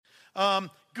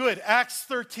Good. Acts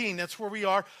 13. That's where we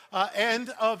are.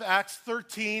 End of Acts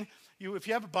 13. If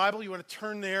you have a Bible, you want to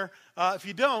turn there. If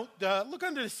you don't, look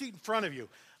under the seat in front of you.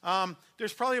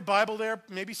 There's probably a Bible there,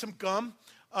 maybe some gum.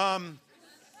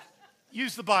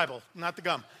 Use the Bible, not the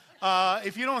gum.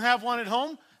 If you don't have one at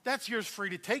home, that's yours free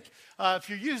to take. If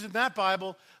you're using that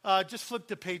Bible, just flip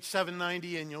to page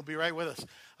 790 and you'll be right with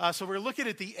us. So we're looking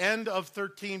at the end of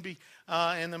 13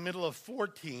 and the middle of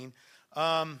 14.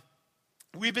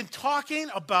 We've been talking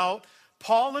about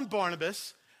Paul and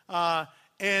Barnabas,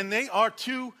 and they are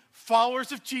two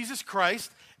followers of Jesus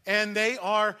Christ, and they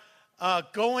are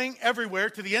going everywhere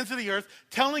to the ends of the earth,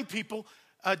 telling people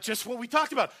just what we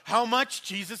talked about, how much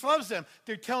Jesus loves them.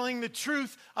 They're telling the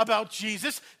truth about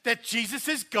Jesus, that Jesus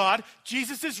is God,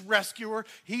 Jesus is rescuer,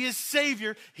 he is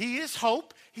Savior, he is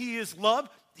hope, he is love,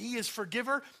 he is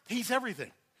forgiver, he's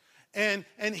everything. And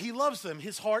he loves them.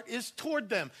 His heart is toward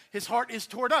them. His heart is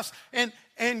toward us.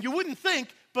 And you wouldn't think,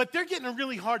 but they're getting a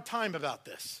really hard time about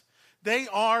this. They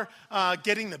are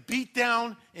getting the beat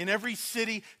down in every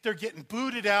city. They're getting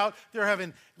booted out. They're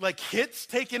having like hits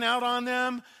taken out on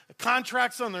them,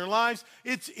 contracts on their lives.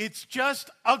 It's just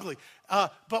ugly.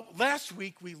 But last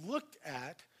week we looked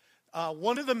at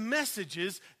one of the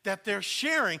messages that they're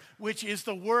sharing, which is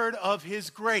the word of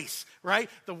his grace, right?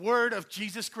 The word of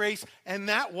Jesus' grace. And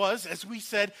that was, as we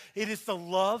said, it is the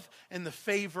love and the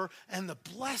favor and the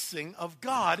blessing of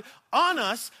God on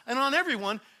us and on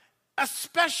everyone,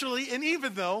 especially and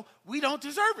even though we don't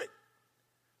deserve it.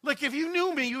 Like if you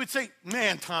knew me, you would say,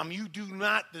 man, Tom, you do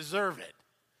not deserve it.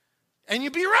 And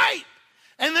you'd be right.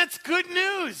 And that's good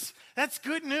news. That's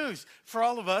good news for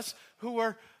all of us who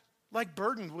are like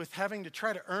burdened with having to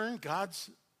try to earn God's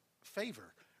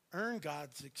favor, earn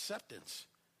God's acceptance.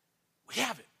 We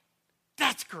have it.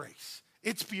 That's grace.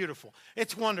 It's beautiful.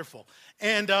 It's wonderful.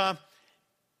 And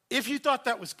if you thought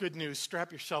that was good news,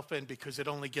 strap yourself in because it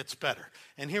only gets better.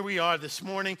 And here we are this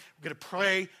morning. We're going to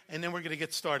pray, and then we're going to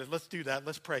get started. Let's do that.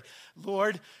 Let's pray.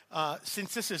 Lord,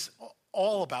 since this is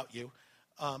all about you,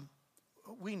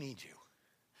 we need you.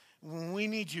 We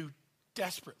need you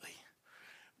desperately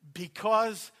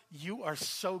because you are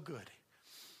so good.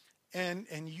 And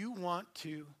you want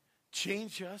to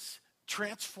change us,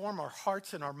 transform our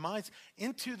hearts and our minds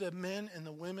into the men and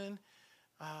the women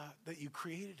that you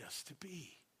created us to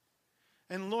be.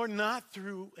 And Lord, not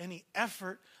through any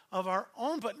effort of our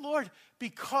own, but Lord,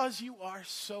 because you are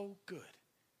so good.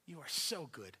 You are so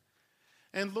good.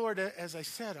 And Lord, as I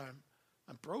said,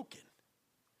 I'm broken.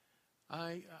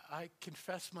 I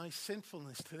confess my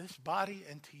sinfulness to this body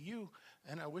and to you,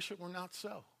 and I wish it were not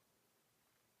so.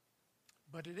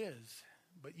 But it is.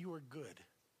 But you are good.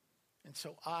 And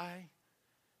so I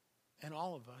and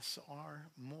all of us are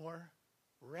more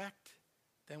wrecked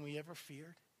than we ever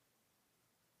feared.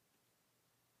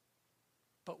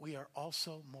 But we are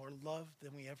also more loved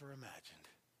than we ever imagined.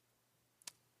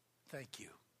 Thank you.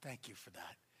 Thank you for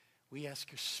that. We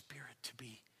ask your Spirit to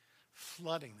be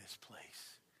flooding this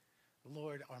place.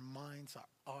 Lord, our minds,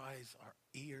 our eyes, our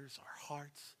ears, our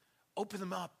hearts, open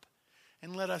them up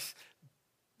and let us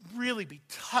really be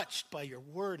touched by your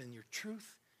word and your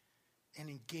truth and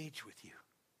engage with you.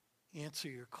 Answer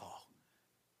your call.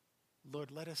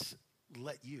 Lord, let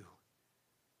you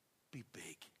be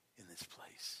big in this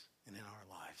place and in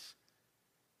our lives.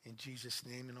 In Jesus'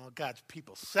 name, and all God's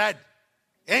people said,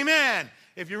 amen.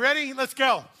 If you're ready, let's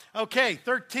go. Okay,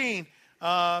 13.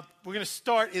 We're going to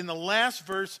start in the last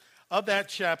verse of that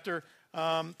chapter,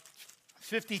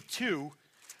 52.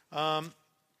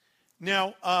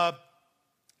 Now,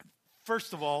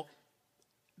 first of all,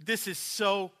 this is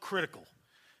so critical.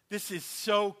 This is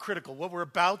so critical. What we're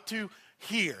about to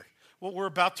hear, what we're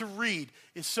about to read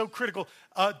is so critical.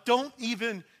 Don't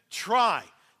even try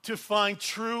to find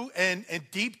true and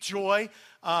deep joy,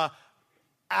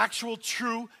 actual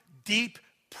true deep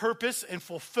purpose and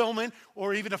fulfillment,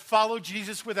 or even to follow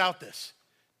Jesus without this.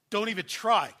 Don't even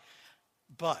try.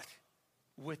 But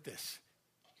with this,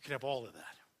 you can have all of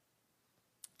that.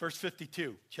 Verse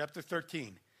 52, chapter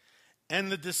 13. And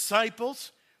the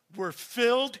disciples were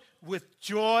filled with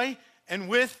joy and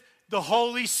with the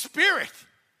Holy Spirit.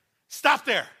 Stop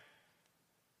there.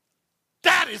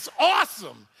 That is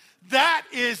awesome. That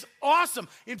is awesome.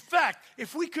 In fact,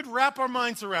 if we could wrap our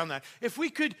minds around that, if we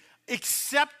could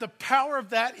accept the power of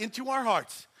that into our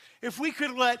hearts, if we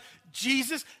could let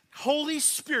Jesus, Holy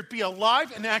Spirit, be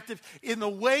alive and active in the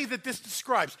way that this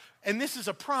describes, and this is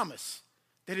a promise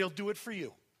that he'll do it for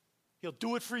you. He'll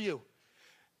do it for you.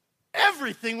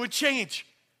 Everything would change.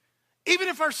 Even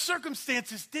if our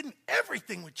circumstances didn't,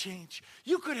 everything would change.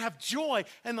 You could have joy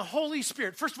and the Holy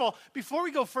Spirit. First of all, before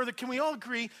we go further, can we all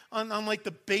agree on like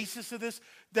the basis of this?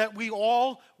 That we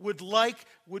all would like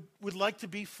to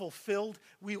be fulfilled.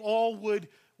 We all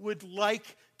would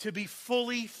like to be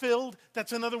fully filled.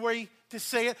 That's another way to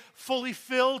say it. Fully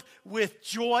filled with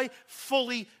joy,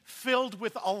 fully filled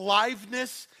with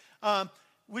aliveness,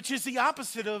 which is the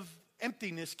opposite of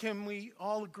emptiness. Can we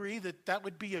all agree that that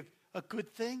would be a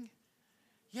good thing?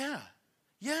 Yeah.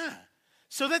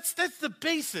 So that's the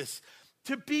basis.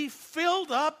 To be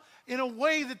filled up in a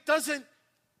way that doesn't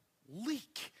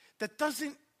leak, that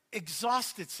doesn't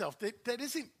exhaust itself, that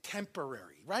isn't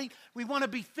temporary, right? We want to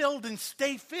be filled and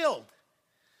stay filled.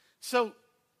 So,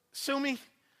 Sumi,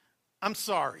 I'm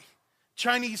sorry.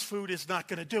 Chinese food is not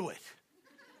going to do it.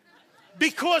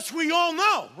 Because we all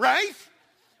know, right?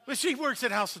 But she works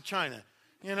at House of China,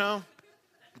 you know.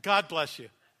 God bless you.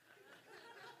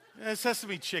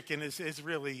 Sesame chicken is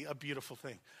really a beautiful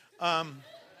thing.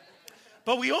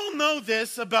 But we all know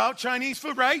this about Chinese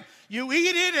food, right? You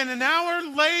eat it and an hour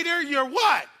later you're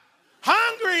what?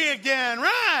 Hungry again,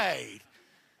 right?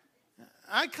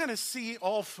 I kind of see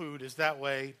all food as that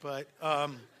way, but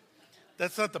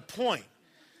that's not the point.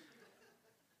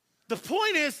 The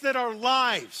point is that our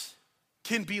lives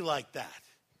can be like that.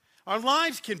 Our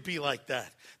lives can be like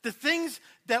that. The things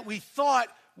that we thought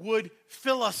would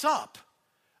fill us up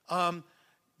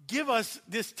give us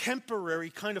this temporary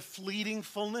kind of fleeting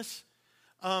fullness,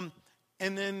 and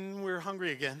then we're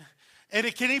hungry again. And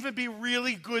it can even be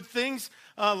really good things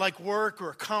like work or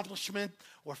accomplishment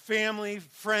or family,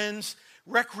 friends,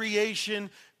 recreation,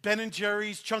 Ben &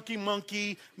 Jerry's, Chunky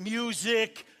Monkey,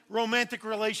 music, romantic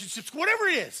relationships, whatever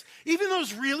it is. Even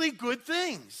those really good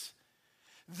things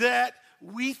that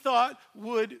we thought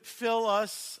would fill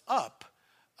us up,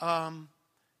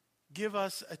 give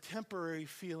us a temporary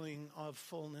feeling of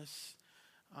fullness,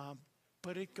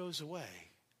 but it goes away.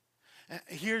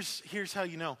 Here's how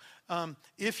you know.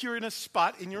 If you're in a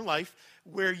spot in your life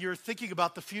where you're thinking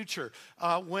about the future,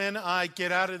 when I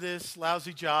get out of this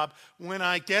lousy job, when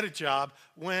I get a job,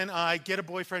 when I get a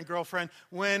boyfriend, girlfriend,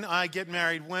 when I get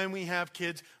married, when we have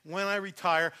kids, when I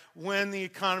retire, when the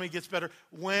economy gets better,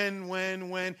 when,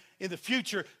 in the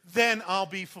future, then I'll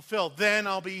be fulfilled, then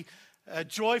I'll be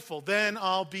joyful, then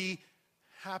I'll be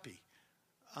happy.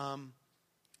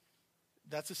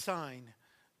 That's a sign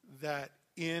that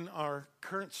in our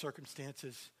current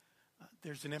circumstances,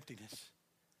 there's an emptiness.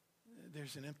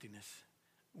 There's an emptiness.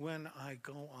 When I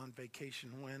go on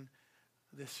vacation, when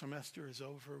this semester is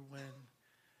over, when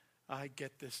I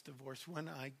get this divorce, when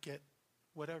I get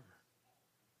whatever,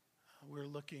 we're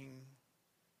looking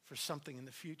for something in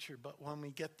the future. But when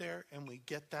we get there and we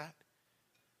get that,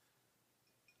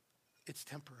 it's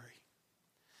temporary.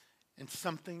 And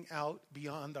something out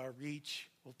beyond our reach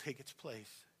will take its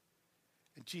place.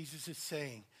 And Jesus is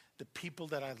saying, the people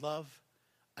that I love,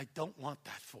 I don't want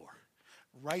that for.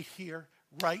 Right here,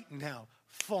 right now,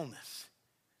 fullness,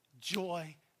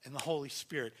 joy, and the Holy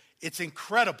Spirit. It's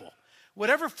incredible.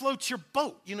 Whatever floats your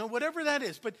boat, whatever that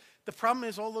is. But the problem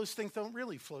is all those things don't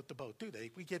really float the boat, do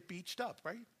they? We get beached up,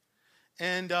 right?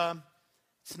 And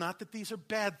it's not that these are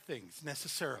bad things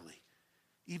necessarily.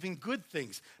 Even good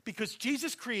things, because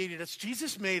Jesus created us,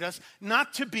 Jesus made us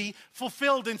not to be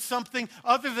fulfilled in something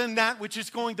other than that which is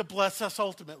going to bless us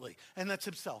ultimately, and that's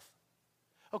himself.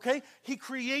 Okay? He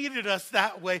created us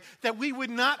that way, that we would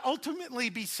not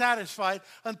ultimately be satisfied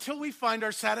until we find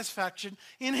our satisfaction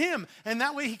in him, and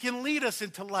that way he can lead us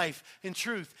into life and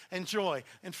truth and joy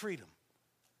and freedom.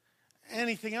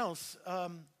 Anything else,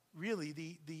 really,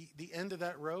 the end of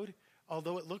that road,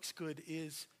 although it looks good,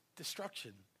 is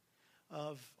destruction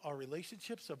of our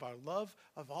relationships, of our love,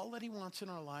 of all that he wants in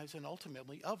our lives, and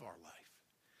ultimately of our life.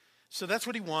 So that's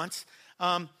what he wants.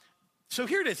 So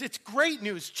here it is. It's great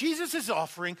news. Jesus is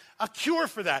offering a cure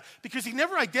for that because he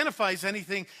never identifies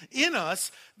anything in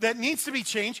us that needs to be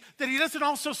changed that he doesn't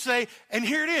also say, and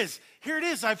here it is. Here it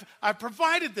is. I've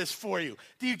provided this for you.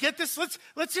 Do you get this?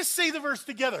 Let's just say the verse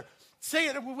together. Say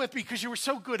it with me because you were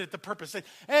so good at the purpose.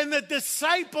 And the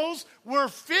disciples were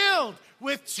filled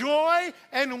with joy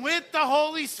and with the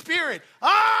Holy Spirit.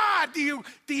 Are you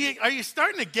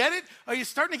starting to get it? Are you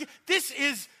starting to get it? This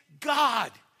is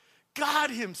God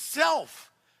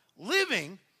himself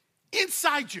living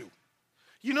inside you.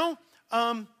 You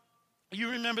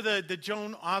remember the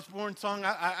Joan Osborne song?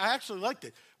 I actually liked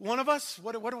it. One of us,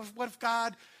 what if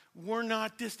God were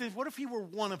not distant? What if he were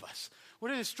one of us? What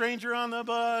if a stranger on the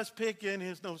bus picking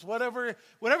his nose? Whatever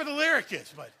the lyric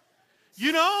is, but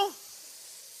yeah.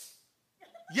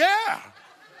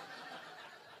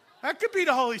 That could be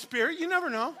the Holy Spirit. You never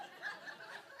know.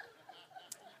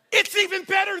 It's It's even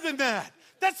better than that.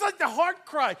 That's like the heart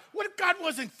cry. What if God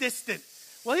wasn't distant?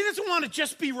 Well, he doesn't want to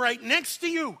just be right next to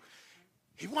you.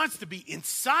 He wants to be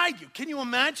inside you. Can you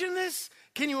imagine this?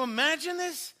 Can you imagine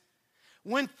this?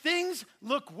 When things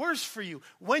look worse for you,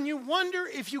 when you wonder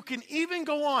if you can even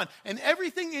go on, and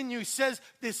everything in you says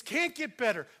this can't get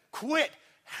better, quit,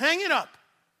 hang it up.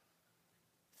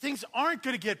 Things aren't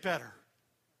going to get better.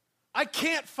 I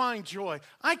can't find joy.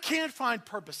 I can't find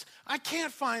purpose. I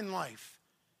can't find life.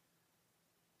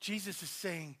 Jesus is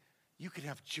saying you could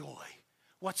have joy.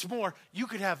 What's more, you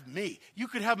could have me. You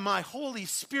could have my Holy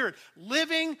Spirit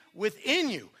living within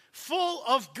you, full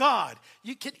of God.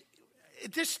 It's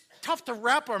just tough to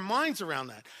wrap our minds around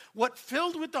that. What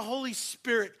filled with the Holy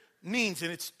Spirit means, in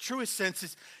its truest sense,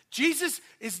 is Jesus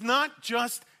is not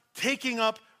just taking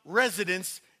up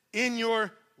residence in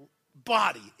your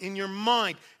body, in your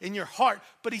mind, in your heart,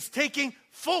 but he's taking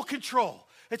full control.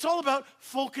 It's all about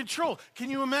full control. Can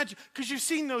you imagine? Because you've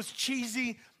seen those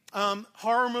cheesy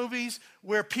horror movies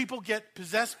where people get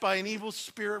possessed by an evil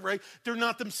spirit, right? They're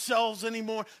not themselves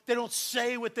anymore. They don't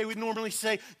say what they would normally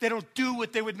say. They don't do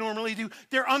what they would normally do.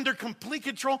 They're under complete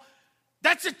control.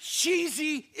 That's a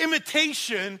cheesy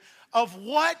imitation of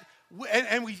what,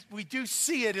 and we do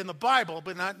see it in the Bible,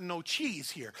 but no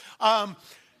cheese here, of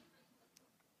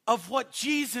what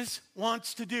Jesus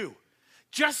wants to do.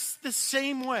 Just the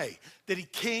same way that he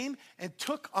came and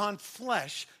took on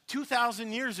flesh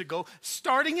 2,000 years ago,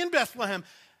 starting in Bethlehem,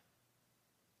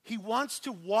 he wants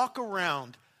to walk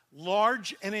around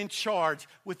large and in charge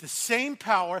with the same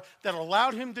power that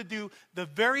allowed him to do the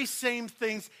very same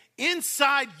things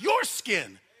inside your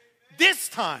skin. This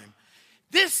time.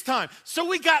 So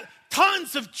we got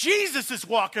tons of Jesuses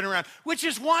walking around, which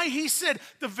is why he said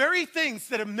the very things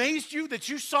that amazed you, that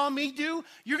you saw me do,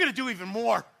 you're going to do even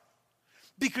more.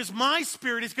 Because my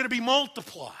spirit is going to be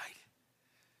multiplied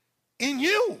in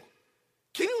you.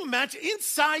 Can you imagine?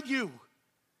 Inside you.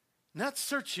 Not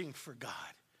searching for God.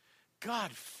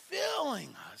 God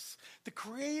filling us. The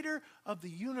creator of the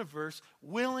universe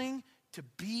willing to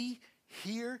be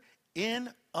here in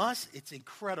us. It's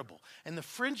incredible. And the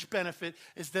fringe benefit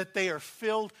is that they are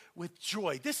filled with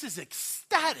joy. This is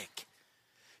ecstatic.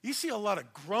 You see a lot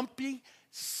of grumpy,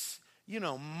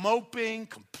 moping,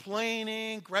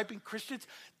 complaining, griping Christians.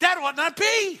 That ought not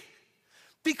be.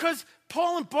 Because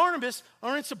Paul and Barnabas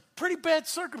are in some pretty bad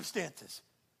circumstances.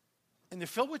 And they're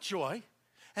filled with joy,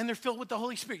 and they're filled with the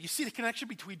Holy Spirit. You see the connection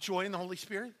between joy and the Holy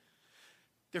Spirit?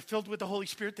 They're filled with the Holy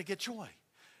Spirit, they get joy.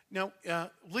 Now,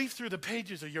 leaf through the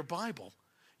pages of your Bible.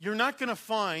 You're not going to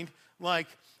find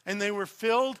and they were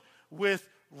filled with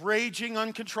raging,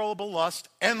 uncontrollable lust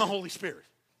and the Holy Spirit.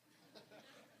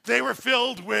 They were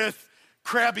filled with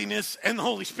crabbiness and the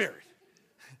Holy Spirit.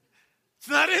 It's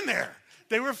not in there.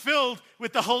 They were filled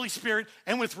with the Holy Spirit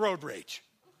and with road rage.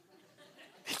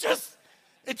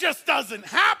 It just doesn't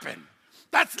happen.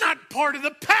 That's not part of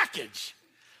the package.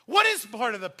 What is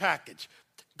part of the package?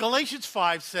 Galatians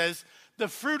 5 says, the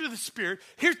fruit of the Spirit,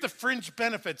 here's the fringe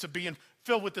benefits of being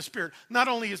filled with the Spirit. Not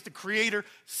only is the Creator,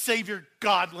 Savior,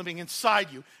 God living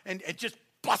inside you and just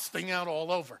busting out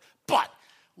all over, but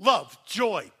love,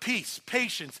 joy, peace,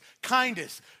 patience,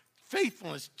 kindness,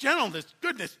 faithfulness, gentleness,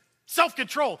 goodness,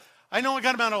 self-control. I know I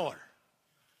got them out of order.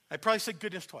 I probably said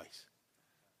goodness twice.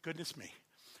 Goodness me.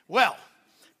 Well,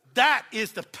 that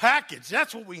is the package.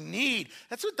 That's what we need.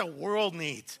 That's what the world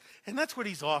needs. And that's what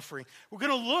he's offering. We're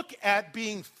going to look at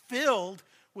being filled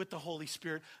with the Holy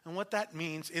Spirit and what that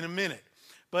means in a minute.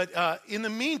 But in the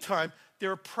meantime,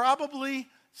 there are probably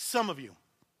some of you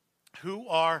who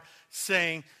are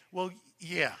saying, well,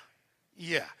 yeah.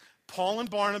 Paul and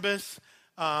Barnabas,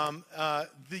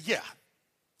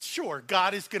 sure,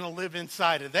 God is going to live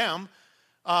inside of them.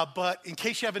 But in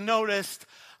case you haven't noticed,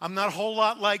 I'm not a whole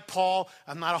lot like Paul.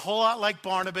 I'm not a whole lot like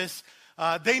Barnabas.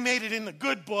 They made it in the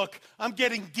good book. I'm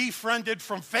getting defriended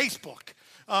from Facebook.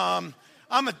 I'm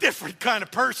a different kind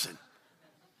of person.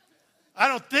 I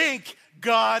don't think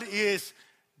God is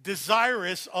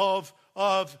desirous of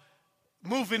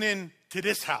moving into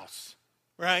this house,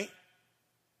 right?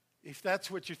 If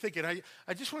that's what you're thinking. I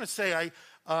just want to say,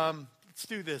 let's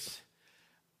do this.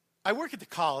 I work at the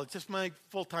college. That's my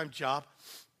full-time job.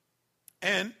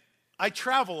 And I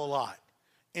travel a lot.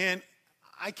 And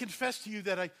I confess to you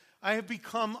that I have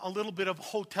become a little bit of a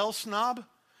hotel snob.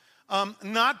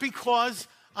 Not because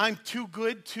I'm too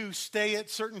good to stay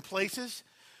at certain places,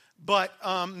 but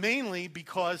mainly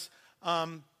because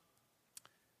 9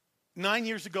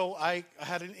 years ago I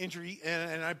had an injury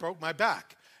and I broke my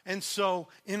back. And so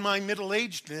in my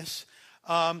middle-agedness,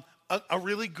 a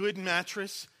really good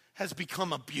mattress has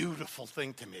become a beautiful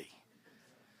thing to me.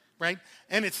 right?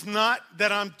 And it's not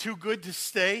that I'm too good to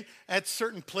stay at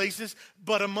certain places,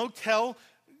 but a motel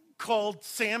called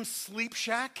Sam's Sleep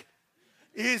Shack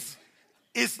is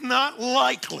not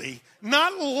likely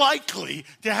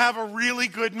to have a really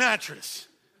good mattress.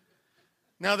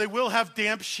 Now, they will have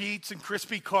damp sheets and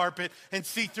crispy carpet and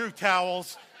see-through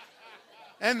towels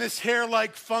and this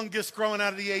hair-like fungus growing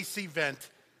out of the AC vent.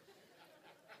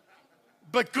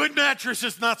 But good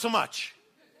mattresses, not so much.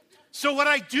 So what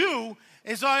I do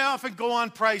is I often go on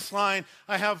Priceline.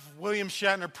 I have William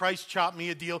Shatner Price chop me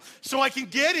a deal so I can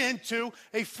get into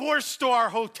a 4-star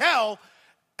hotel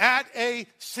at a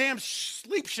Sam's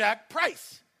Sleep Shack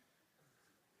price.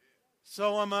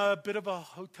 So I'm a bit of a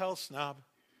hotel snob,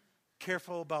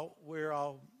 careful about where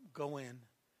I'll go in.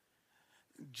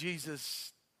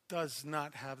 Jesus does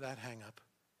not have that hang up.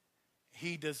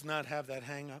 He does not have that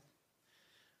hang up.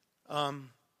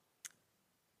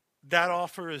 That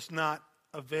offer is not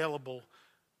available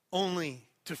only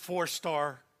to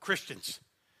 4-star Christians.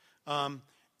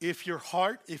 If your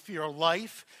heart, if your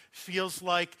life feels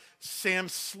like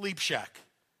Sam's Sleep Shack,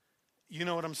 you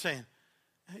know what I'm saying.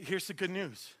 Here's the good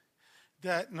news,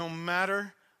 that no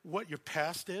matter what your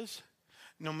past is,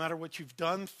 no matter what you've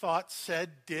done, thought, said,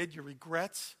 did, your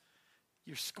regrets,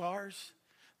 your scars,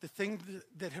 the things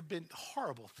that have been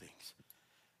horrible things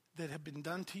that have been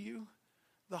done to you,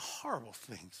 the horrible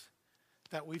things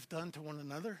that we've done to one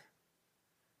another,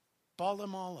 ball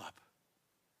them all up.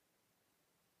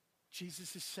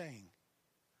 Jesus is saying,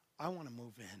 I want to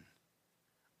move in.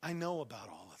 I know about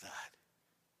all of that.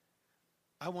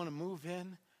 I want to move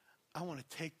in. I want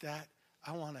to take that.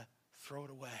 I want to throw it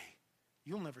away.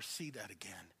 You'll never see that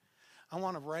again. I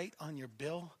want to write on your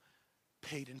bill,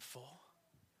 paid in full.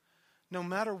 No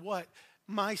matter what,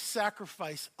 my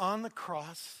sacrifice on the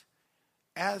cross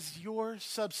as your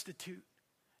substitute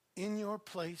in your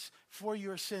place for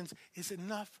your sins is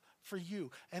enough for you.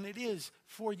 And it is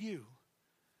for you.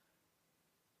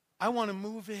 I want to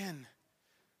move in.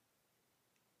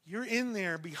 You're in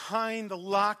there behind the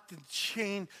locked and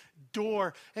chained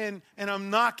door, and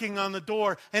I'm knocking on the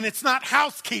door, and it's not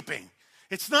housekeeping.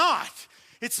 It's not.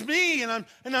 It's me, and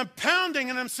I'm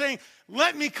pounding, and I'm saying,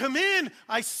 let me come in.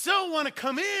 I so want to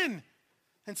come in.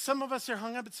 And some of us are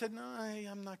hung up and said, no,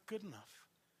 I'm not good enough.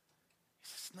 He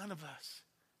says, none of us.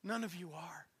 None of you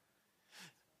are.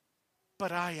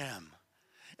 But I am.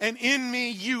 And in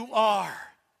me you are.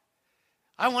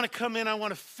 I want to come in. I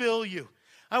want to fill you.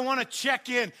 I want to check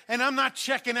in. And I'm not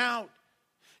checking out.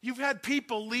 You've had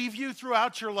people leave you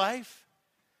throughout your life.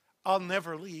 I'll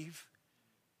never leave.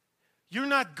 You're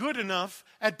not good enough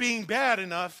at being bad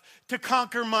enough to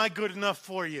conquer my good enough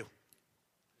for you.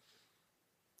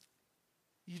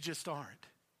 You just aren't.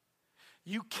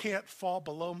 You can't fall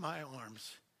below my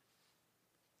arms.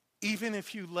 Even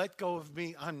if you let go of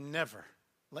me, I'm never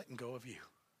letting go of you.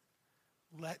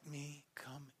 Let me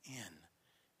come in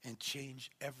and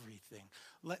change everything.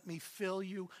 Let me fill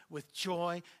you with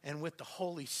joy and with the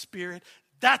Holy Spirit.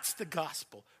 That's the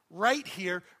gospel. Right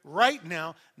here, right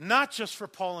now, not just for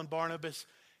Paul and Barnabas.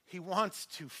 He wants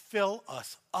to fill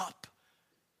us up.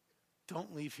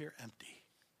 Don't leave here empty.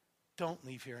 Don't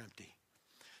leave here empty.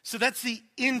 So that's the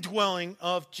indwelling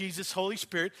of Jesus' Holy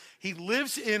Spirit. He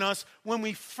lives in us when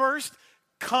we first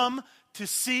come to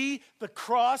see the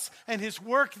cross and his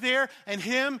work there and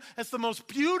him as the most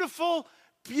beautiful,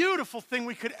 beautiful thing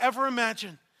we could ever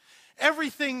imagine.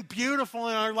 Everything beautiful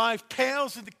in our life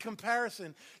pales into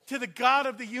comparison to the God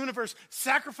of the universe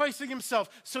sacrificing himself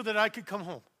so that I could come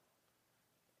home.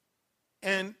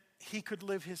 And he could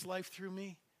live his life through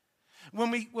me.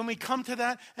 When we come to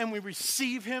that and we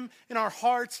receive him in our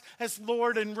hearts as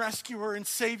Lord and rescuer and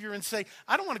Savior and say,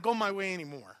 I don't want to go my way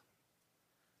anymore.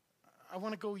 I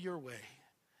want to go your way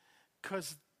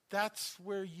because that's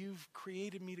where you've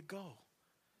created me to go.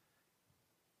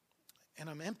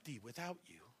 And I'm empty without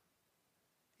you,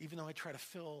 even though I try to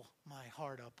fill my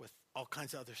heart up with all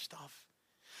kinds of other stuff.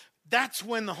 That's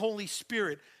when the Holy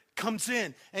Spirit comes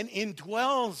in and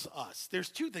indwells us. There's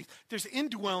two things. There's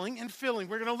indwelling and filling.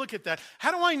 We're going to look at that.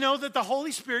 How do I know that the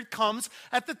Holy Spirit comes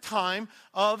at the time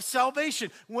of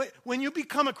salvation? When you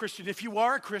become a Christian, if you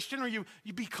are a Christian or you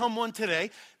become one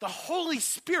today, the Holy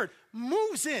Spirit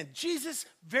moves in. Jesus'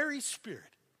 very Spirit.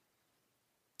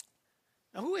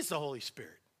 Now, who is the Holy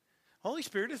Spirit? Holy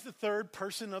Spirit is the third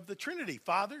person of the Trinity.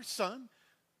 Father, Son,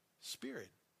 Spirit.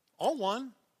 All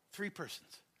one, three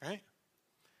persons, right?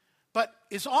 But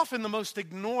is often the most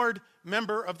ignored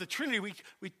member of the Trinity.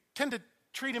 We tend to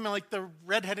treat him like the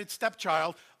redheaded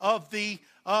stepchild of the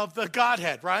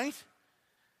Godhead, right?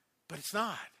 But it's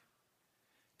not.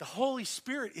 The Holy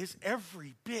Spirit is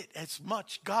every bit as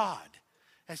much God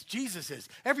as Jesus is.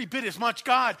 Every bit as much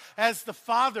God as the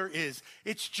Father is.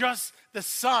 It's just the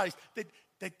size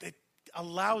that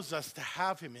allows us to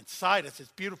have him inside us.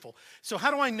 It's beautiful. So how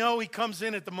do I know he comes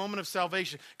in at the moment of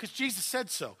salvation? Because Jesus said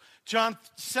so. John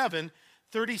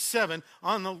 7:37,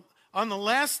 on the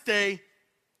last day,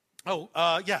 on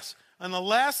the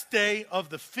last day of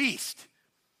the feast,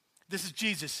 this is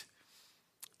Jesus,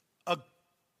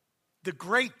 the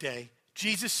great day,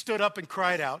 Jesus stood up and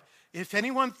cried out, "If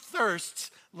anyone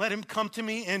thirsts, let him come to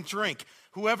me and drink.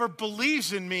 Whoever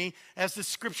believes in me, as the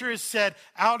scripture has said,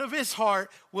 out of his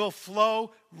heart will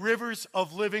flow rivers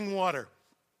of living water."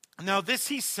 Now this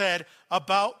he said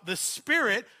about the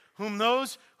Spirit, whom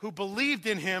those who believed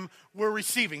in him were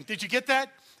receiving. Did you get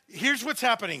that? Here's what's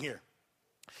happening here.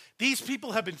 These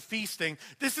people have been feasting.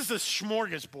 This is a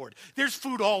smorgasbord. There's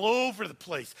food all over the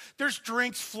place. There's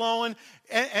drinks flowing,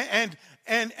 and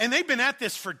they've been at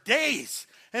this for days.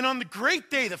 And on the great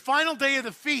day, the final day of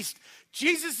the feast,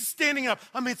 Jesus is standing up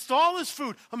amidst all this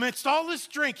food, amidst all this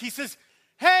drink. He says,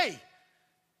 "Hey,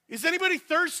 is anybody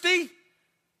thirsty?"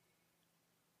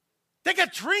 They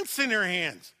got drinks in their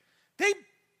hands.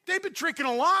 They've been drinking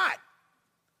a lot.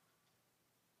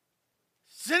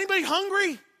 Is anybody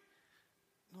hungry?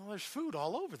 Well, there's food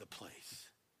all over the place.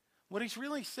 What he's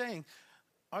really saying,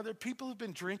 are there people who've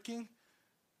been drinking,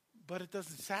 but it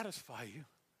doesn't satisfy you?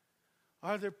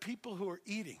 Are there people who are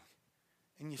eating,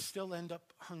 and you still end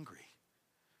up hungry?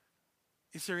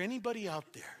 Is there anybody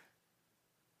out there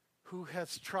who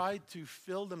has tried to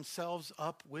fill themselves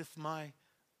up with my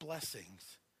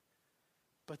blessings,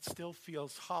 but still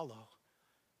feels hollow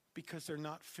because they're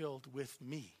not filled with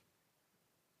me?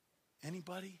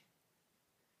 Anybody?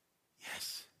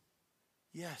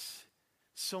 Yes.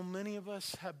 So many of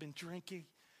us have been drinking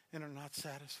and are not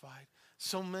satisfied.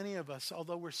 So many of us,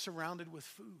 although we're surrounded with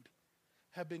food,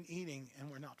 have been eating and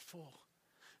we're not full.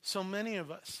 So many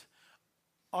of us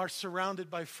are surrounded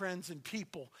by friends and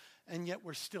people, and yet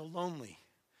we're still lonely.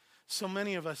 So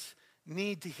many of us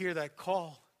need to hear that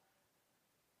call.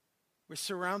 We're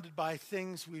surrounded by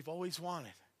things we've always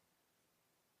wanted,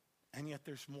 and yet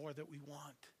there's more that we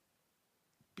want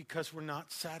because we're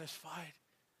not satisfied.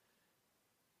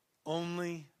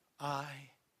 Only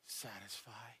I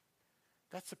satisfy.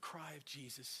 That's the cry of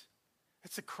Jesus.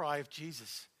 That's the cry of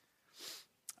Jesus.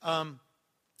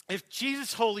 If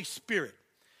Jesus' Holy Spirit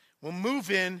will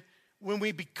move in when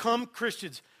we become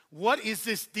Christians, what is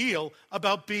this deal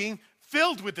about being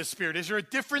filled with the Spirit? Is there a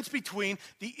difference between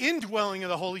the indwelling of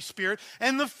the Holy Spirit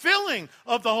and the filling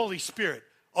of the Holy Spirit?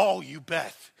 Oh, you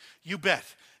bet. You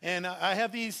bet. And I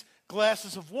have these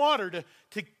glasses of water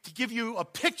to give you a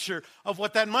picture of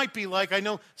what that might be like. I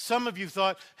know some of you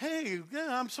thought, hey,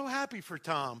 yeah, I'm so happy for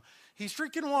Tom. He's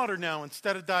drinking water now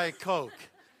instead of Diet Coke.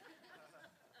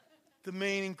 The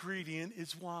main ingredient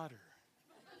is water.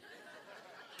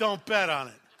 Don't bet on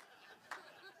it.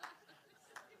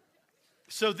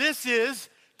 So this is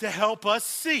to help us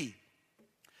see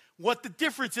what the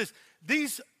difference is.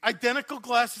 These identical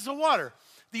glasses of water.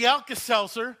 The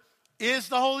Alka-Seltzer is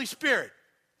the Holy Spirit.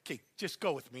 Okay, just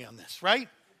go with me on this, right?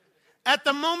 At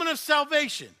the moment of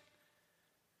salvation,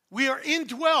 we are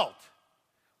indwelt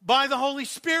by the Holy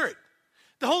Spirit.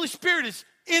 The Holy Spirit is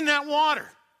in that water,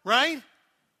 right?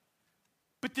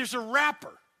 But there's a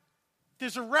wrapper.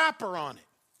 There's a wrapper on it.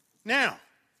 Now,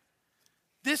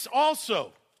 this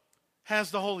also has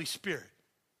the Holy Spirit.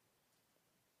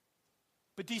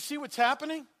 But do you see what's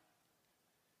happening?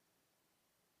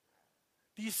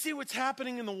 Do you see what's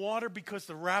happening in the water because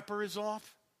the wrapper is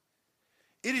off?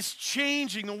 It is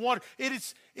changing the water. It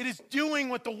is doing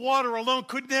what the water alone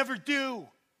could never do.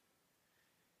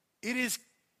 It is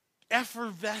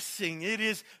effervescing. It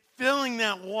is filling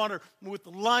that water with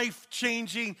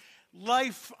life-changing,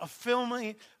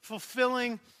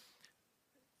 fulfilling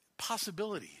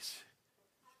possibilities.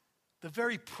 The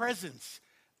very presence,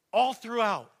 all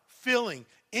throughout, filling,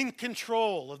 in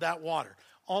control of that water.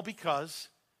 All because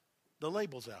the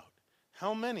label's out.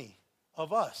 How many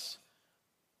of us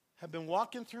have been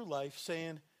walking through life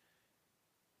saying,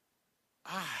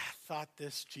 I thought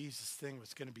this Jesus thing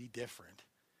was going to be different.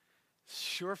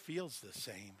 Sure feels the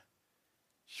same.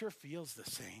 Sure feels the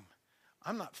same.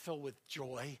 I'm not filled with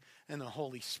joy and the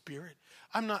Holy Spirit.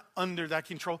 I'm not under that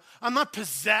control. I'm not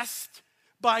possessed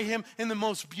by him in the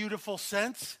most beautiful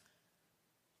sense.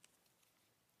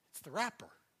 It's the wrapper.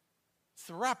 It's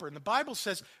the wrapper. And the Bible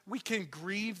says we can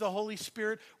grieve the Holy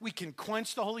Spirit. We can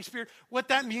quench the Holy Spirit. What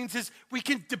that means is we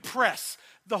can depress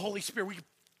the Holy Spirit. We can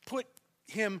put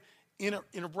him in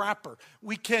a wrapper.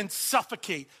 We can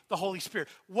suffocate the Holy Spirit.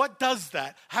 What does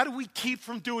that? How do we keep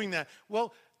from doing that?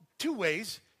 Well, two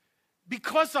ways.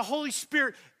 Because the Holy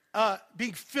Spirit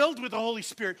being filled with the Holy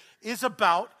Spirit is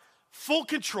about full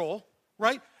control,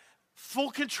 right?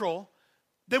 Full control.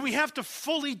 Then we have to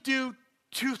fully do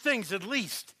two things at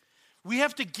least. We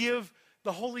have to give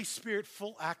the Holy Spirit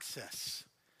full access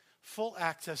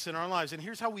in our lives. And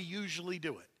here's how we usually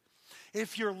do it.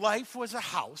 If your life was a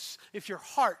house, if your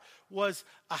heart was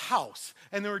a house,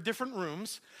 and there were different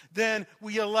rooms, then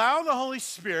we allow the Holy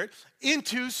Spirit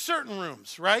into certain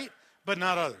rooms, right? But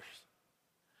not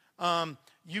others.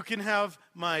 You can have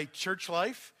my church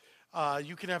life.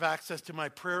 You can have access to my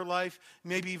prayer life,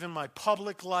 maybe even my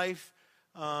public life.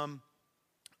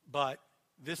 But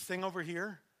this thing over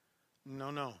here,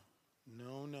 no.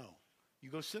 You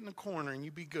go sit in the corner and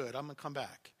you be good. I'm going to come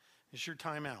back. It's your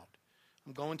time out.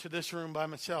 I'm going to this room by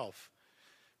myself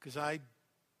because I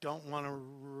don't want to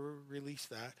release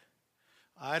that.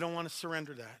 I don't want to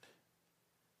surrender that.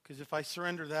 Because if I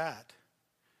surrender that,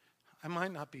 I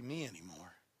might not be me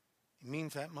anymore. It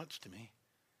means that much to me.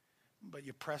 But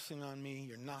you're pressing on me.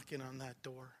 You're knocking on that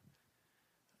door.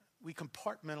 We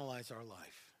compartmentalize our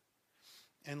life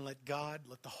and let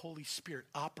the Holy Spirit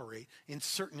operate in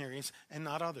certain areas and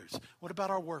not others. What about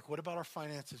our work? What about our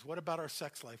finances? What about our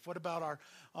sex life? What about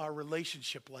our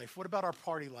relationship life? What about our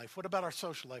party life? What about our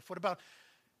social life?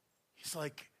 He's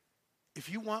like,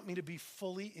 if you want me to be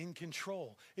fully in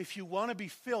control, if you want to be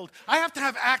filled, I have to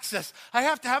have access. I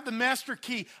have to have the master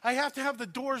key. I have to have the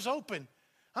doors open.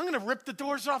 I'm going to rip the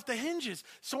doors off the hinges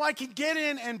so I can get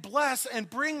in and bless and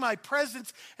bring my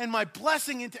presence and my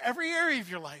blessing into every area of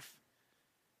your life.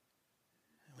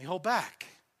 We hold back,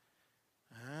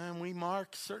 and we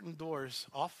mark certain doors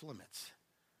off limits,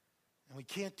 and we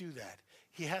can't do that.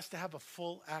 He has to have a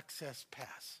full access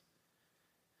pass.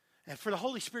 And for the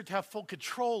Holy Spirit to have full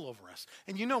control over us,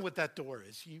 and you know what that door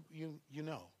is. You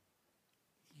know.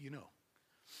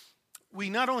 We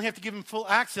not only have to give him full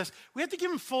access, we have to give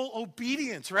him full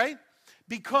obedience, right?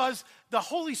 Because the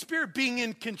Holy Spirit being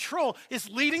in control is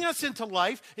leading us into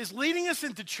life, is leading us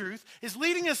into truth, is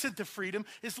leading us into freedom,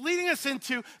 is leading us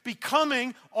into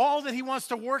becoming all that he wants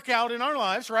to work out in our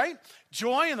lives, right?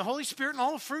 Joy and the Holy Spirit and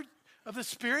all the fruit of the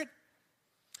Spirit.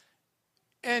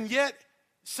 And yet,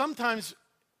 sometimes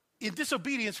in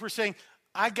disobedience, we're saying,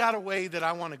 I got a way that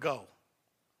I want to go.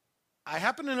 I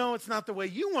happen to know it's not the way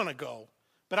you want to go,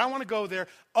 but I want to go there.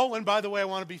 Oh, and by the way, I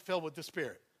want to be filled with the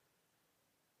Spirit.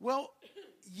 Well,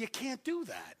 you can't do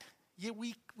that.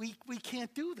 We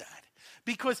can't do that.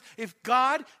 Because if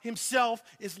God himself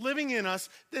is living in us,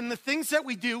 then the things that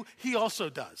we do, he also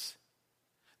does.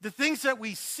 The things that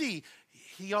we see,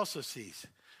 he also sees.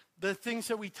 The things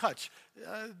that we touch,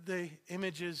 the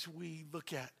images we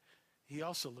look at, he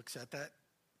also looks at. That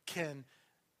can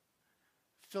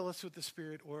fill us with the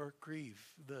Spirit or grieve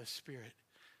the Spirit.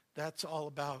 That's all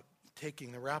about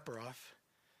taking the wrapper off.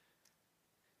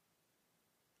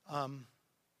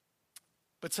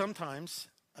 But sometimes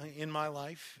in my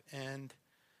life and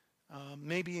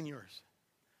maybe in yours,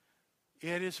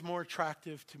 it is more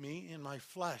attractive to me in my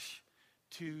flesh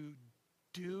to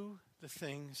do the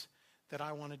things that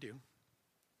I want to do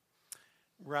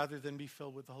rather than be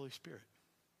filled with the Holy Spirit.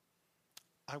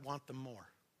 I want them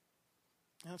more.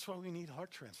 And that's why we need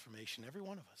heart transformation, every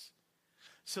one of us,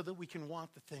 so that we can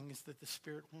want the things that the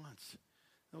Spirit wants.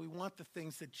 And we want the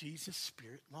things that Jesus'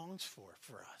 Spirit longs for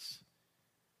us.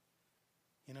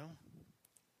 You know,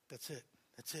 that's it.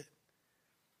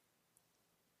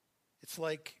 It's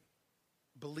like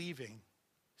believing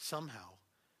somehow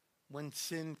when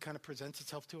sin kind of presents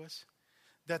itself to us,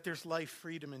 that there's life,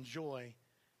 freedom, and joy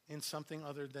in something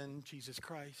other than Jesus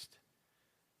Christ.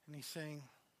 And he's saying,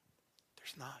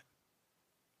 there's not.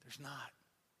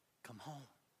 Come home.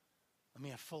 Let me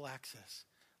have full access.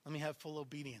 Let me have full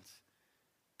obedience.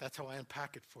 That's how I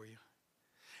unpack it for you.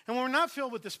 And when we're not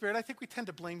filled with the Spirit, I think we tend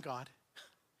to blame God.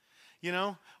 You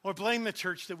know, or blame the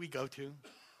church that we go to.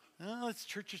 Oh, this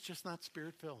church is just not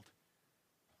Spirit-filled.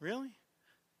 Really?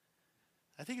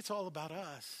 I think it's all about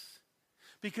us.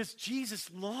 Because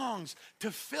Jesus longs to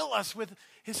fill us with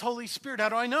his Holy Spirit. How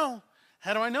do I know?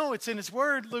 It's in his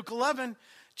word, Luke 11.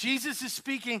 Jesus is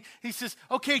speaking. He says,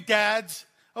 okay, dads,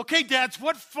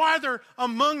 what father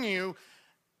among you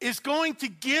is going to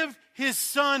give his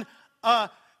son,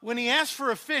 when he asks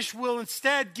for a fish, will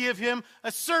instead give him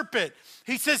a serpent?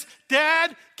 He says,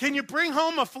 Dad, can you bring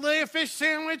home a filet of fish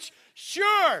sandwich?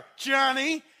 Sure,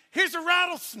 Johnny. Here's a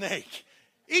rattlesnake.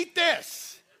 Eat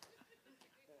this.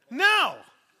 No.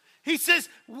 He says,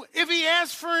 if he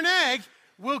asks for an egg,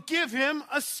 we'll give him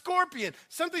a scorpion,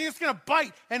 something that's going to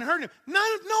bite and hurt him.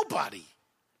 Nobody.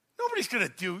 Nobody's going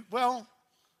to do, well,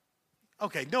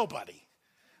 okay, nobody.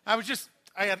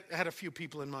 I had a few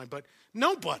people in mind, but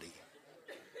nobody.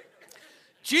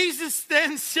 Jesus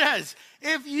then says,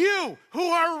 if you who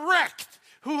are wrecked,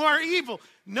 who are evil,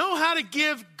 know how to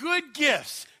give good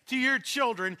gifts to your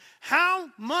children, how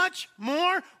much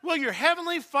more will your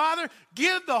heavenly Father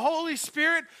give the Holy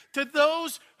Spirit to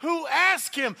those who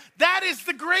ask him? That is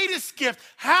the greatest gift.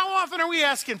 How often are we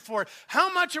asking for it?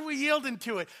 How much are we yielding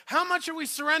to it? How much are we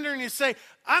surrendering to say,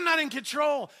 I'm not in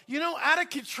control? You know, out of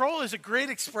control is a great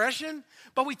expression,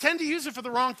 but we tend to use it for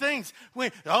the wrong things.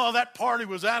 Oh, that party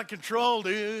was out of control,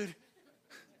 dude.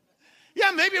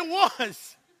 Yeah, maybe it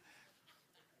was.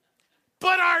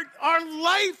 But our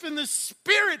life in the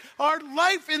Spirit, our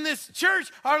life in this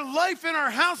church, our life in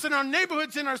our house, in our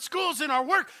neighborhoods, in our schools, in our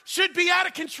work should be out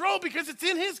of control because it's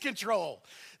in his control.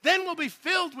 Then we'll be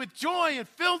filled with joy and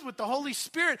filled with the Holy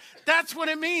Spirit. That's what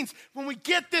it means when we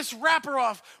get this wrapper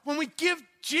off, when we give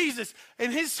Jesus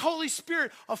and his Holy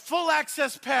Spirit a full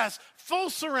access pass,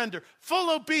 full surrender, full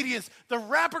obedience. The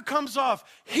wrapper comes off.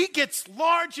 He gets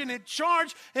large and in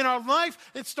charge in our life.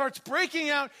 It starts breaking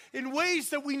out in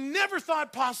ways that we never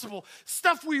thought possible.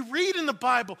 Stuff we read in the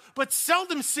Bible, but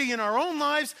seldom see in our own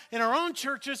lives, in our own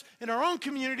churches, in our own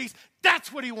communities.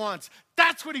 That's what he wants.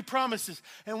 That's what he promises.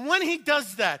 And when he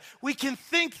does that, we can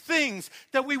think things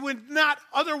that we would not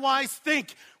otherwise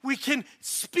think. We can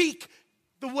speak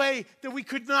the way that we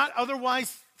could not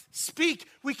otherwise speak.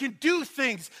 We can do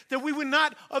things that we would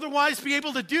not otherwise be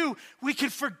able to do. We can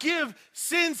forgive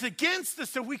sins against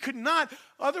us that we could not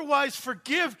otherwise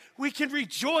forgive. We can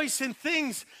rejoice in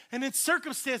things and in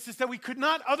circumstances that we could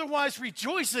not otherwise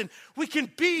rejoice in. We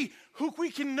can be who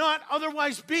we cannot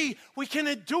otherwise be. We can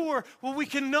endure what we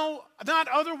can not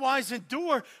otherwise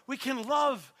endure. We can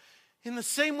love in the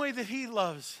same way that he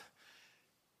loves,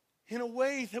 in a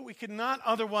way that we could not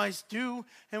otherwise do,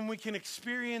 and we can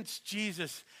experience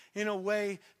Jesus in a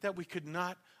way that we could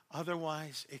not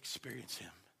otherwise experience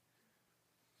him.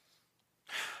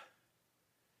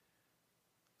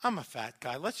 I'm a fat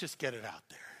guy. Let's just get it out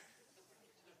there.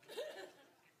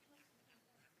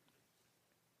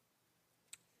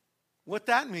 What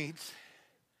that means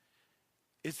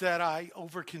is that I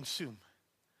overconsume.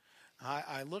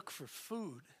 I look for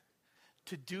food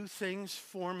to do things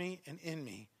for me and in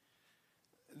me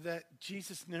that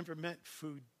Jesus never meant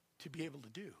food to be able to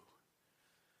do.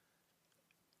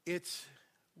 It's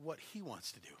what he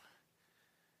wants to do.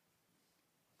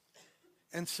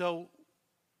 And so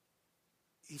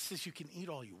he says you can eat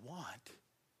all you want,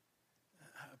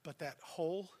 but that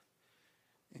hole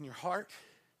in your heart,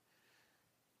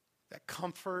 that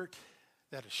comfort,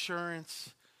 that assurance,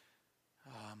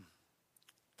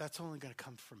 that's only going to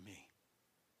come from me.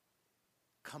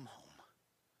 Come home.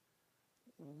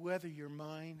 Whether you're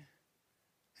mine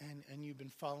and you've been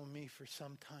following me for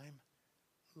some time,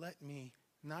 let me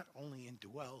not only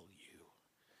indwell you,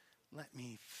 let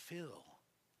me fill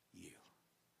you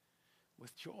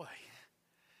with joy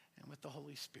and with the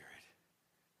Holy Spirit.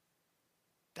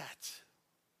 That's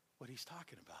what he's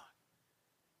talking about.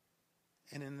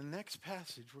 And in the next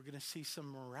passage, we're going to see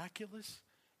some miraculous,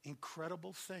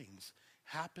 incredible things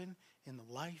happen in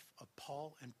the life of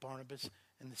Paul and Barnabas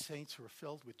and the saints who are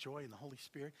filled with joy in the Holy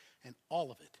Spirit. And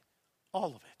all of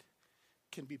it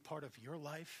can be part of your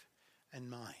life and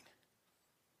mine.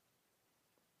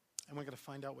 And we're going to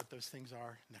find out what those things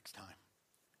are next time.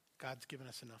 God's given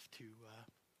us enough to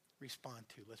respond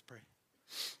to. Let's pray.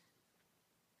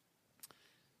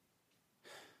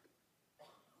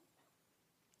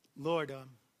 Lord,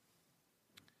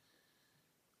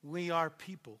 we are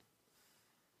people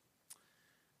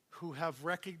who have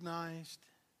recognized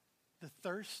the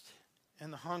thirst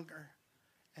and the hunger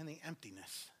and the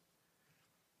emptiness.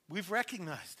 We've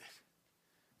recognized it,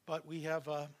 but we have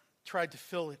tried to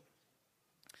fill it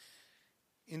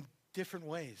in different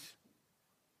ways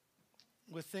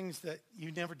with things that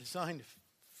you never designed to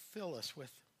fill us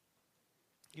with.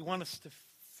 You want us to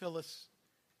fill us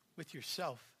with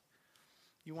yourself.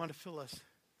 You want to fill us.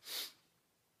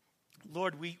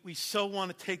 Lord, we so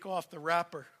want to take off the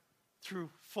wrapper through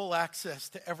full access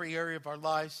to every area of our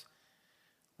lives.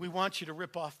 We want you to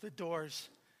rip off the doors.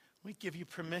 We give you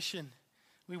permission.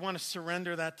 We want to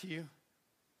surrender that to you.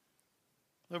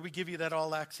 Lord, we give you that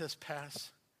all access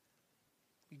pass.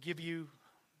 We give you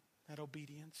that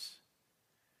obedience.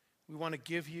 We want to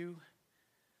give you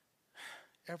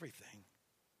everything.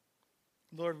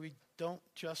 Lord, we don't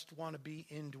just want to be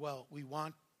indwelt. We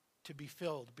want to be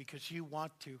filled because you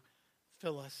want to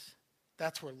fill us.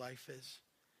 That's where life is.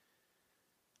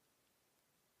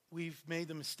 We've made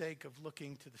the mistake of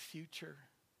looking to the future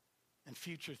and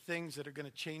future things that are going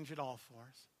to change it all for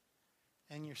us.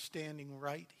 And you're standing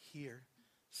right here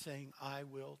saying, I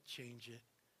will change it.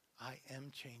 I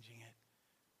am changing it.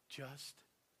 Just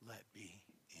let be.